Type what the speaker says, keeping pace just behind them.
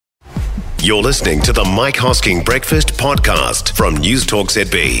You're listening to the Mike Hosking Breakfast Podcast from News Talk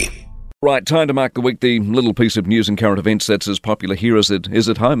ZB. Right, time to mark the week. The little piece of news and current events that's as popular here as it is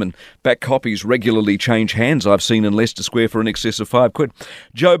at home, and back copies regularly change hands. I've seen in Leicester Square for in excess of £5.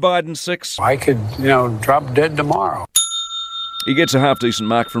 Joe Biden 6. I could, drop dead tomorrow. He gets a half-decent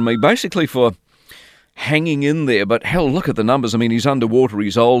mark from me, basically for hanging in there, but hell, look at the numbers. I mean, he's underwater,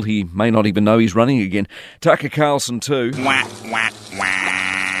 he's old, he may not even know he's running again. Tucker Carlson 2.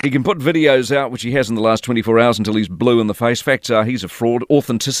 He can put videos out, which he has in the last 24 hours, until he's blue in the face. Facts are he's a fraud.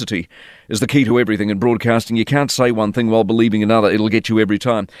 Authenticity is the key to everything in broadcasting. You can't say one thing while believing another. It'll get you every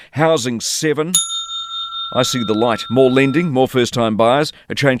time. Housing 7. I see the light. More lending, more first-time buyers,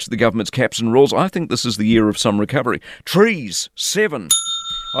 a change to the government's caps and rules. I think this is the year of some recovery. Trees 7.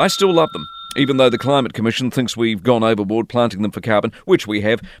 I still love them, even though the Climate Commission thinks we've gone overboard planting them for carbon, which we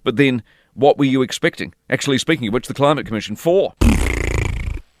have. But then, what were you expecting? Actually, speaking of which, the Climate Commission 4.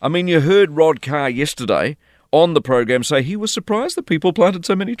 I mean, you heard Rod Carr yesterday on the program say he was surprised that people planted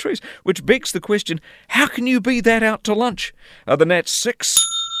so many trees, which begs the question, how can you be that out to lunch? The Nats 6.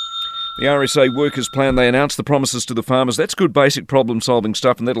 The RSA workers plan, they announced the promises to the farmers. That's good basic problem-solving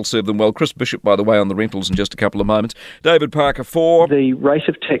stuff, and that'll serve them well. Chris Bishop, by the way, on the rentals in just a couple of moments. David Parker 4. The rate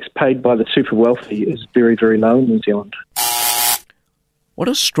of tax paid by the super wealthy is very, very low in New Zealand. What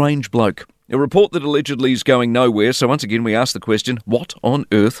a strange bloke. A report that allegedly is going nowhere, so once again we ask the question, what on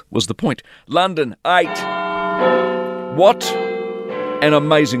earth was the point? London 8. What an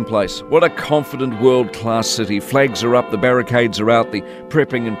amazing place. What a confident world-class city. Flags are up, the barricades are out, the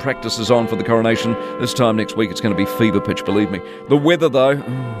prepping and practice is on for the coronation. This time next week it's going to be fever pitch, believe me. The weather though,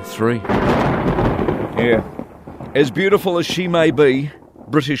 3. Yeah. As beautiful as she may be,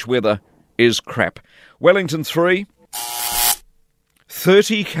 British weather is crap. Wellington 3.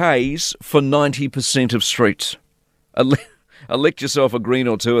 30 Ks for 90% of streets. Elect yourself a green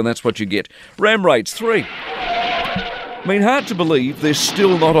or two and that's what you get. Ram rates 3. I mean, hard to believe they're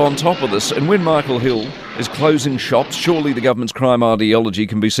still not on top of this. And when Michael Hill is closing shops, surely the government's crime ideology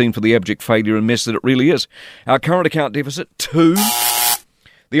can be seen for the abject failure and mess that it really is. Our current account deficit, 2.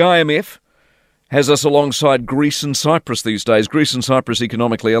 The IMF has us alongside Greece and Cyprus these days. Greece and Cyprus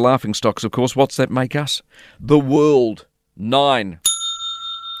economically are laughing stocks, of course. What's that make us? The world, 9.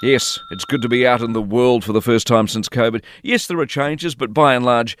 Yes, it's good to be out in the world for the first time since COVID. Yes, there are changes, but by and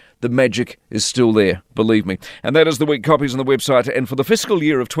large, the magic is still there, believe me. And that is the week copies on the website. And for the fiscal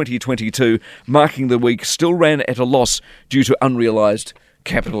year of 2022, marking the week still ran at a loss due to unrealised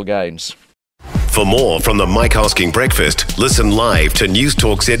capital gains. For more from the Mike Hosking Breakfast, listen live to News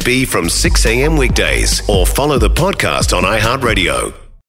Talk ZB from 6 a.m. weekdays or follow the podcast on iHeartRadio.